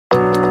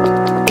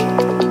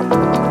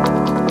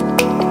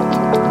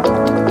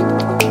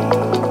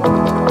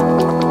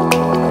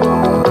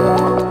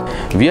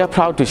We are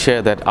proud to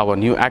share that our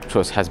new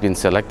Actros has been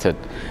selected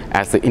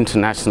as the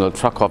International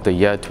Truck of the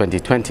Year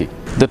 2020.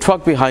 The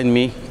truck behind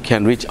me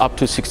can reach up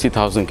to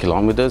 60,000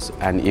 kilometers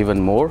and even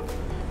more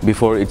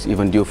before it's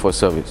even due for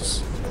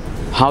service.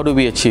 How do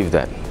we achieve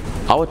that?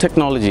 Our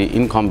technology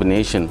in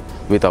combination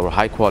with our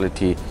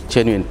high-quality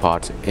genuine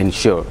parts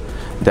ensure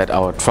that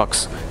our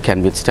trucks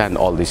can withstand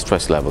all these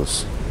stress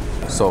levels.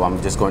 So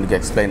I'm just going to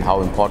explain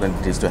how important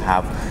it is to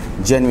have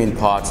genuine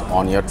parts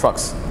on your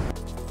trucks.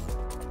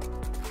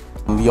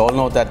 We all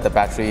know that the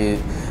battery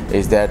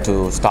is there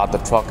to start the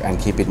truck and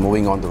keep it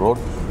moving on the road.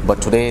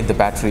 But today the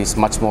battery is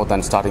much more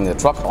than starting the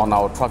truck. On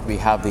our truck we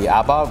have the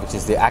ABA, which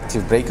is the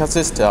active brake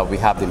assist. We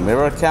have the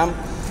mirror cam.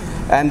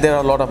 And there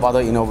are a lot of other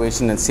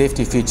innovation and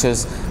safety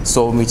features,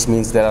 which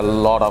means there are a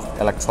lot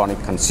of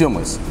electronic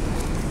consumers.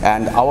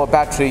 And our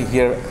battery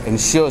here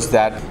ensures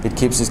that it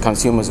keeps its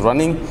consumers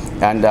running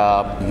and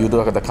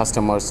the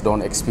customers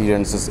don't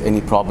experience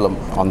any problem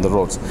on the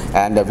roads.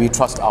 And we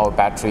trust our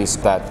batteries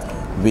that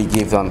we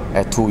give them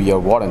a 2-year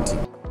warranty.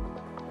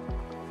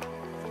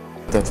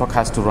 The truck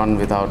has to run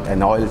without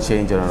an oil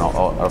change or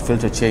a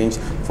filter change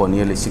for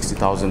nearly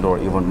 60,000 or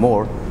even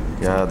more.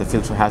 The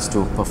filter has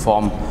to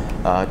perform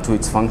to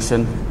its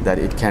function that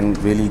it can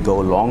really go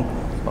long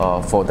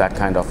for that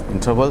kind of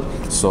interval.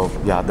 So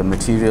yeah, the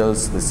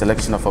materials, the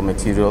selection of our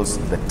materials,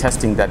 the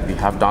testing that we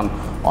have done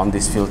on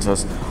these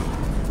filters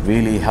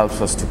really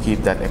helps us to keep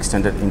that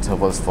extended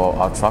intervals for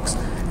our trucks,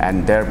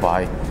 and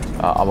thereby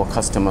our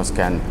customers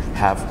can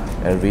have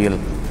a real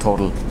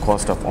total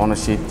cost of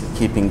ownership,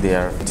 keeping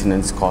their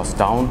maintenance costs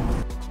down.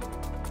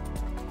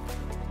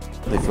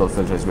 The fuel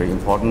filter is very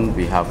important.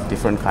 We have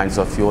different kinds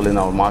of fuel in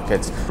our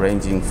markets,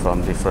 ranging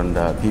from different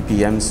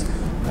ppms,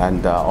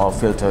 and our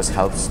filters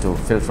helps to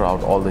filter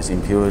out all these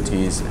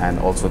impurities and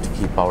also to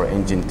keep our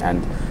engine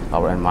and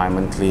our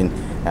environment clean,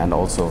 and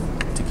also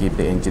to keep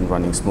the engine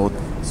running smooth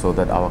so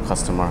that our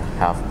customer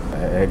have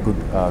a good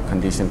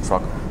condition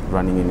truck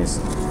running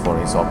for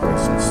his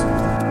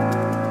operations.